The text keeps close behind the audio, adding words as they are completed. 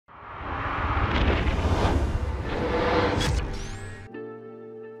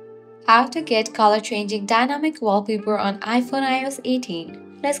How to get color changing dynamic wallpaper on iPhone iOS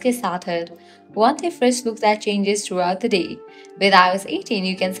 18. Let's get started. Want a fresh look that changes throughout the day? With iOS 18,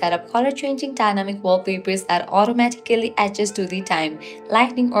 you can set up color changing dynamic wallpapers that automatically adjust to the time,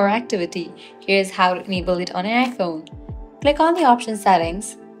 lighting, or activity. Here's how to enable it on an iPhone. Click on the option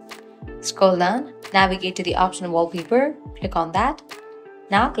settings. Scroll down, navigate to the option wallpaper. Click on that.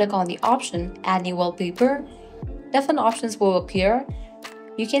 Now click on the option add new wallpaper. Different options will appear.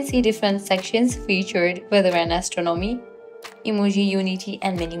 You can see different sections featured, weather and astronomy, emoji, unity,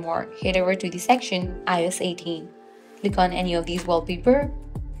 and many more. Head over to the section iOS 18. Click on any of these wallpaper.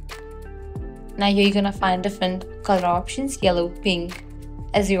 Now here you're gonna find different color options: yellow, pink,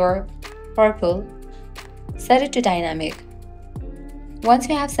 azure, purple. Set it to dynamic. Once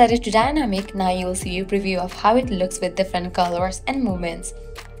you have set it to dynamic, now you will see a preview of how it looks with different colors and movements.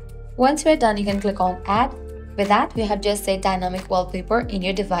 Once you are done, you can click on add. With that, we have just set dynamic wallpaper in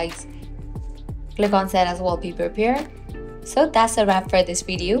your device. Click on set as wallpaper pair. So that's a wrap for this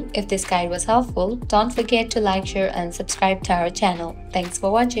video. If this guide was helpful, don't forget to like, share and subscribe to our channel. Thanks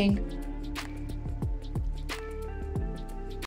for watching.